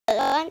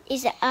Alone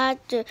is the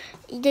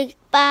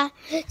ba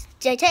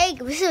the take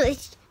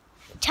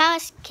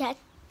Charles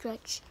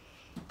Catridge.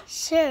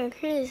 Sir,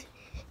 who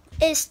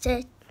is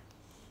the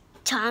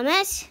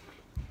Thomas,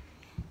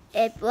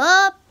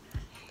 Edward,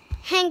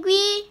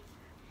 Henry,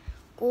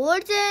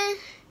 Gordon,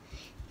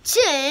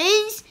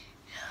 James,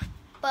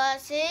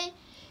 Bassett,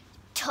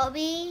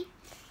 Toby,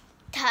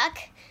 Tuck,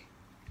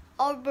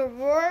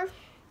 Oliver,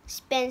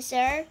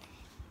 Spencer,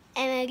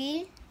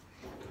 Emily,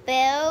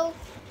 Bill,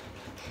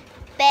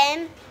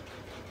 Ben,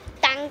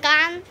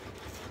 Duncan,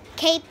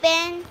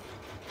 Capen,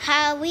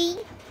 Harry,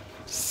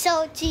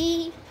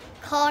 Sophie,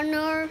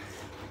 Connor,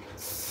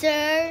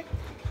 Sir,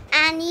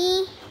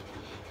 Annie,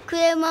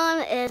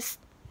 Grandma is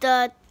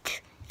the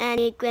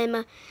Annie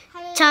Grandma,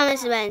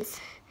 Thomas Vance,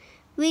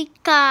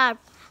 Richard,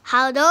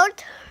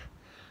 Harold,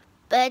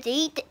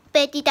 Betty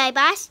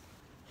Dybas,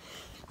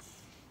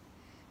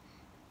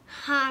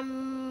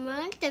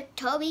 Hammer,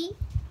 Toby,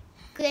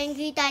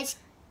 Grangy Dice,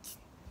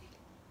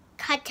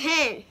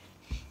 Catan.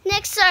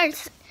 Next,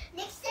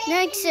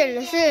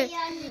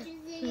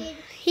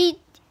 he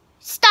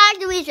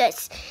started with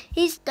us.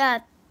 He's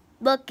the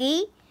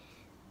Bucky,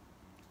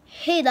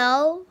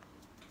 Halo,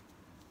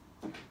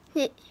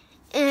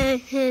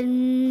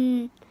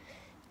 and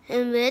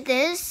with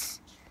this,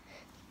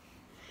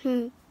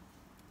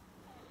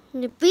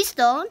 the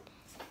pistol,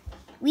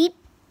 we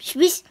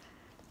Swiss,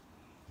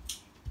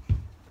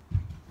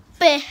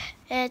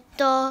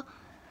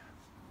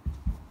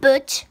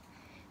 but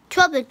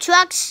trouble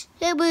trucks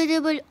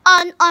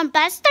on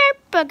Buster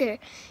Burger.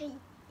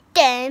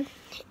 Then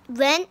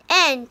went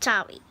and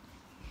Charlie.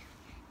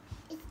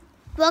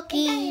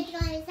 Rocky,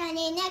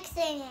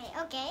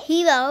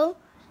 Hero,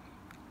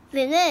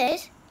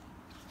 Venus,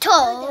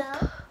 Top,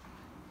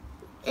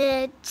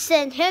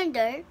 St.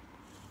 Hilder,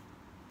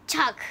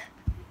 Chuck,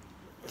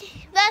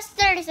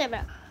 Buster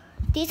Saber,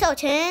 Diesel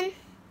Chen,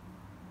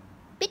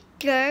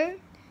 Bitter,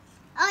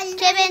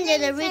 Kevin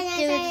the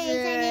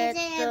Ritter,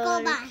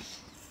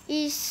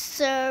 is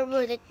served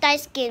with a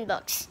dice game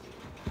box.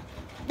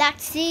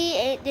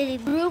 Daxi, the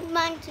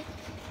Brookman,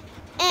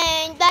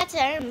 and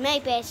Butter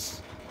Maybes.